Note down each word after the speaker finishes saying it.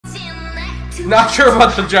Not sure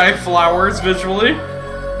about the giant flowers visually.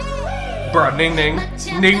 Bruh, Ning Ning.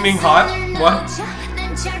 Ning Ning hot. What?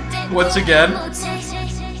 Once again.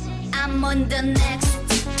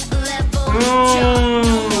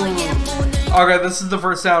 Okay, this is the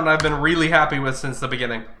first sound I've been really happy with since the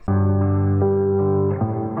beginning.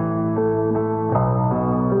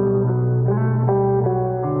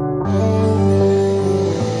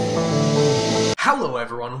 Hello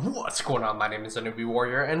everyone, what's going on? My name is Newbie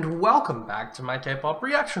Warrior, and welcome back to my K-pop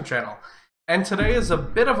reaction channel. And today is a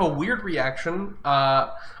bit of a weird reaction. I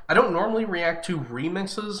don't normally react to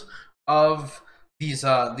remixes of these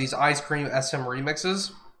Ice Cream SM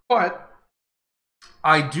remixes, but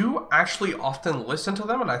I do actually often listen to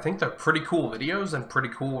them, and I think they're pretty cool videos and pretty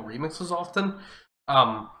cool remixes often.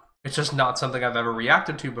 It's just not something I've ever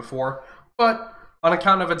reacted to before, but on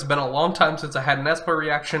account of it's been a long time since I had an aespa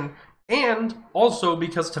reaction, and also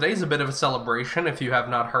because today's a bit of a celebration, if you have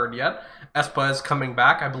not heard yet. aespa is coming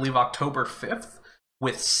back, I believe October 5th,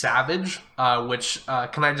 with Savage, which,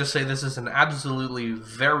 can I just say, this is an absolutely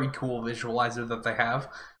very cool visualizer that they have.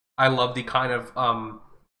 I love the kind of,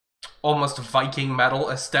 almost Viking metal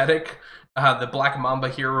aesthetic. The Black Mamba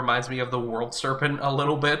here reminds me of the World Serpent a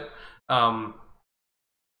little bit.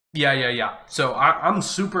 Yeah. So I'm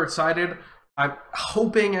super excited. I'm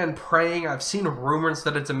hoping and praying. I've seen rumors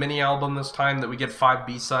that it's a mini album this time, that we get 5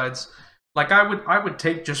 B-sides. Like, I would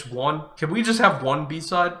take just one. Can we just have one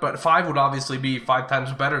B-side? But 5 would obviously be 5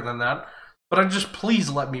 times better than that. But I just,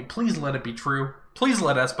 please let it be true. Please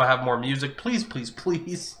let aespa have more music. Please.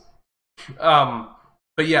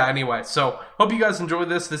 But yeah, anyway, so hope you guys enjoy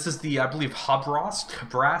this. This is the, I believe,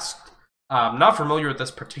 Habstrakt. Not familiar with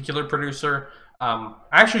this particular producer. I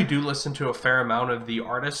actually do listen to a fair amount of the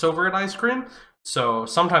artists over at Ice Cream, so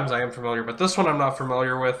sometimes I am familiar, but this one I'm not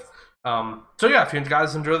familiar with. So yeah, if you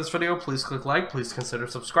guys enjoy this video, please click like, please consider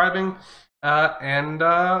subscribing, and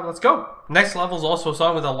let's go. Next Level is also a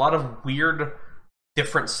song with a lot of weird,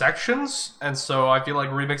 different sections, and so I feel like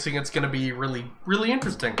remixing it's going to be really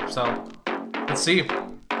interesting, so let's see.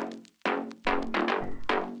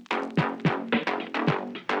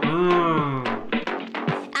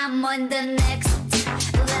 I'm on the next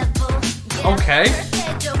level. Okay.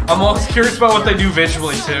 I'm always curious about what they do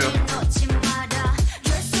visually too.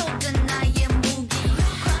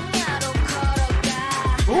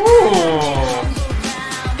 Ooh.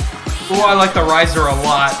 Ooh, I like the riser a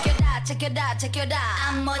lot.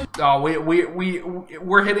 Oh,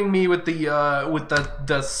 we're hitting me with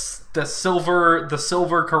the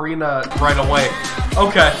silver Karina right away.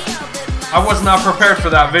 Okay. I was not prepared for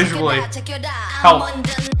that visually. Help.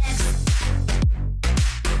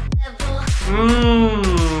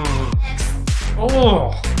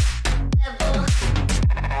 Oh.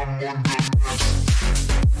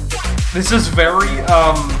 This is very,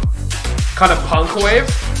 kind of punk wave.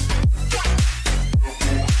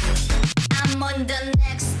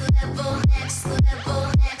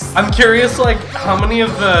 I'm curious, like, how many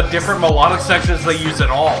of the different melodic sections they use at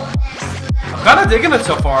all. I'm kind of digging it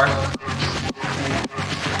so far.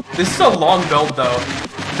 This is a long build, though.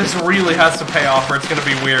 This really has to pay off or it's gonna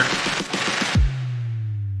be weird.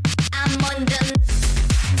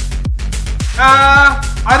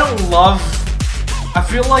 I don't love... I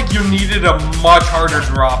feel like you needed a much harder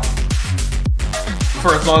drop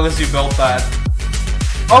for as long as you built that.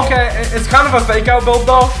 Okay, it's kind of a fake out build,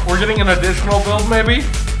 though. We're getting an additional build, maybe.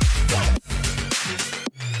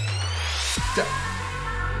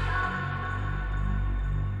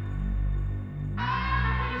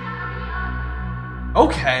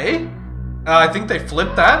 Okay, I think they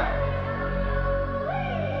flipped that.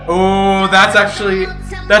 Oh, that's actually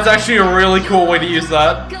a really cool way to use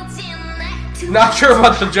that. Not sure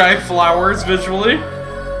about the giant flowers visually.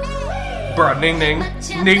 Bruh, Ning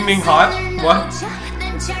Ning hot. What?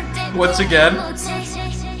 Once again.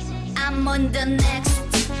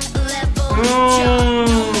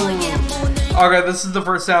 Okay, this is the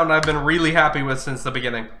first sound I've been really happy with since the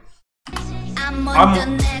beginning.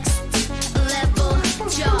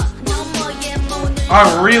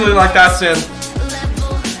 I really like that synth.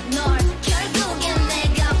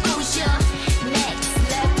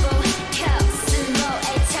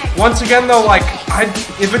 Once again, though, like,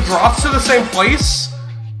 if it drops to the same place,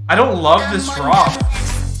 I don't love this drop.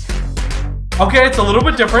 Okay, it's a little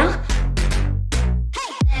bit different.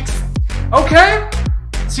 Okay.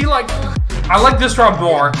 See, like, I like this drop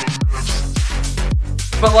more.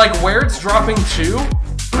 But, like, where it's dropping to,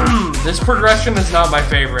 this progression is not my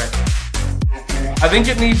favorite. I think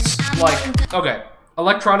it needs, like, okay,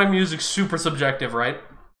 electronic music's super subjective, right?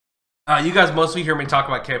 You guys mostly hear me talk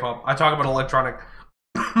about K-pop. I talk about electronic,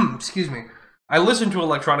 excuse me. I listen to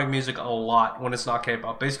electronic music a lot when it's not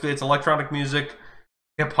K-pop. Basically, it's electronic music,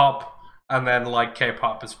 hip-hop, and then, like,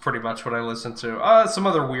 K-pop is pretty much what I listen to. Some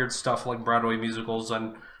other weird stuff like Broadway musicals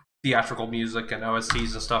and theatrical music and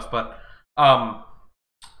OSTs and stuff, but,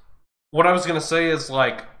 what I was gonna say is,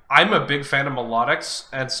 like, I'm a big fan of melodics,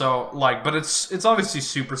 and so, like, but it's obviously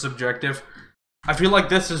super subjective. I feel like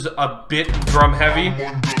this is a bit drum-heavy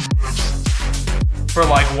for,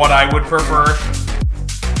 like, what I would prefer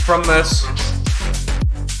from this.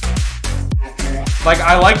 Like,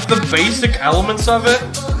 I like the basic elements of it,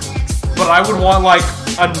 but I would want, like,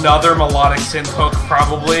 another melodic synth hook,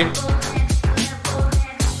 probably.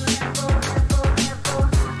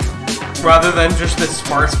 Rather than just this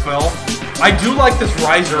sparse fill. I do like this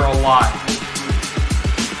riser a lot.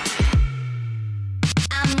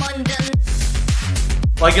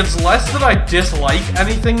 Like, it's less that I dislike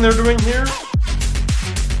anything they're doing here.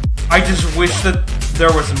 I just wish that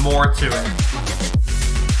there was more to it.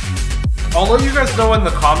 I'll let you guys know in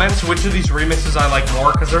the comments which of these remixes I like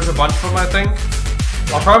more, because there's a bunch of them, I think.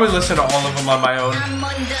 I'll probably listen to all of them on my own.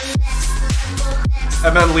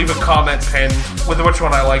 And then leave a comment pinned with which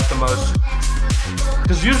one I like the most.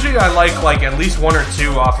 Because usually I like at least one or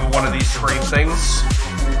two off of one of these screen things.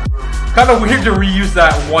 Kind of weird to reuse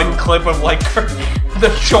that one clip of, like, the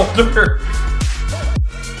shoulder.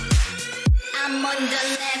 I'm on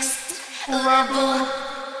the next level.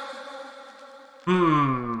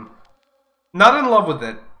 Not in love with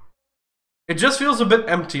it. It just feels a bit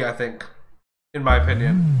empty, I think. In my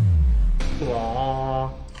opinion.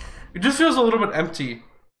 Aww. It just feels a little bit empty.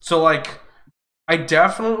 So, like, I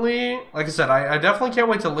definitely, like I said, I definitely can't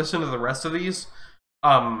wait to listen to the rest of these.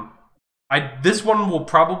 This one will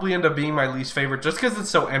probably end up being my least favorite just because it's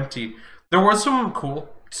so empty. There was some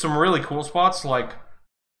really cool spots, like,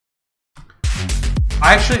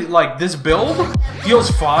 I actually, like, this build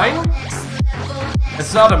feels fine.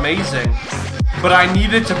 It's not amazing, but I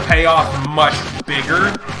needed to pay off much bigger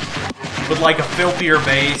with, like, a filthier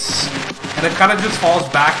bass, and it kind of just falls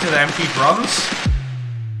back to the empty drums.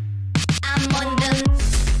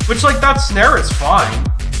 Which, like, that snare is fine.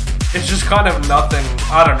 It's just kind of nothing,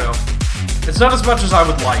 I don't know. It's not as much as I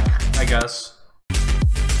would like, I guess.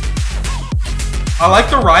 I like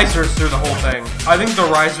the risers through the whole thing. I think the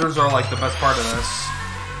risers are, like, the best part of this.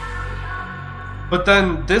 But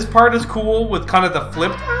then, this part is cool with kind of the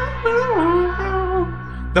flip.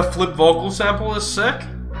 The flip vocal sample is sick.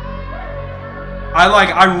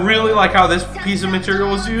 I really like how this piece of material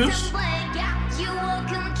was used.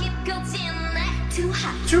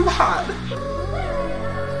 Too hot.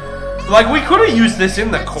 Like, we could have used this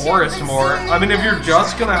in the chorus more. I mean, if you're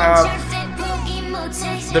just gonna have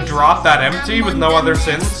the drop that empty with no other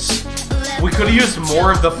synths, we could have used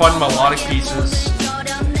more of the fun melodic pieces.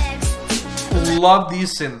 Love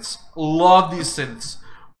these synths. Love these synths.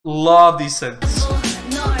 Love these synths.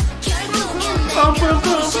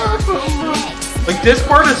 Like, this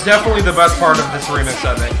part is definitely the best part of this remix,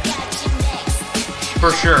 I think.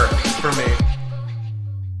 For sure, for me.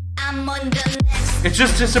 It's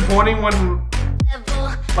just disappointing when,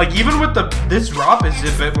 like, even with this drop is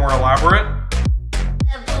a bit more elaborate,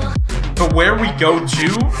 but where we go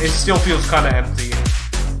to, it still feels kind of empty.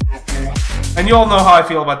 And you all know how I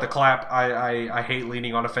feel about the clap. I hate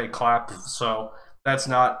leaning on a fake clap, so that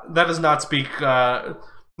does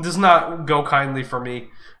not go kindly for me.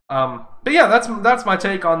 But yeah, that's my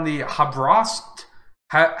take on the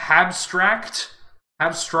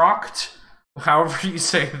Habstrakt, however you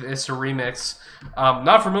say this remix.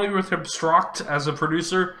 Not familiar with Habstrakt as a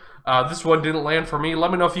producer. This one didn't land for me.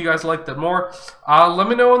 Let me know if you guys liked it more. Let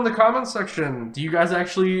me know in the comment section. Do you guys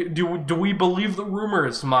actually do we believe the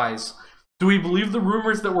rumors, Mize? Do we believe the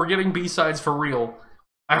rumors that we're getting B-sides for real?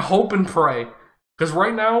 I hope and pray, because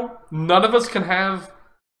right now none of us can have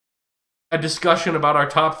a discussion about our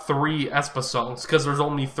top 3 aespa songs because there's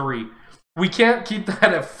only 3. We can't keep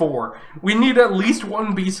that at 4. We need at least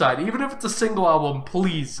one B-side, even if it's a single album,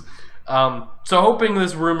 please. So hoping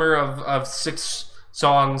this rumor of 6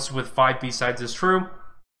 songs with 5 B-sides is true.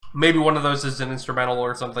 Maybe one of those is an instrumental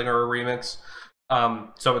or something, or a remix.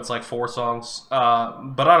 So it's like 4 songs.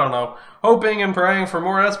 But I don't know. Hoping and praying for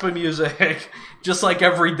more aespa music, just like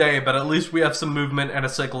every day, but at least we have some movement and a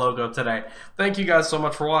sick logo today. Thank you guys so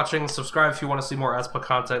much for watching. Subscribe if you want to see more aespa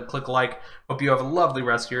content. Click like. Hope you have a lovely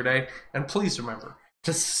rest of your day. And please remember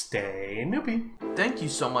to stay newbie. Thank you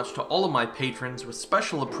so much to all of my patrons, with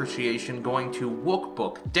special appreciation going to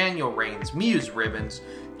Wookbook, Daniel Rains, Muse Ribbons,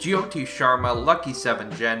 Jyoti Sharma, Lucky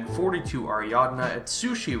 7 Jen, 42 Ariadna,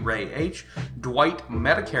 Atsushi Ray H, Dwight,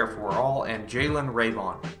 Medicare for All, and Jalen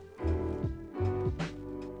Raybon.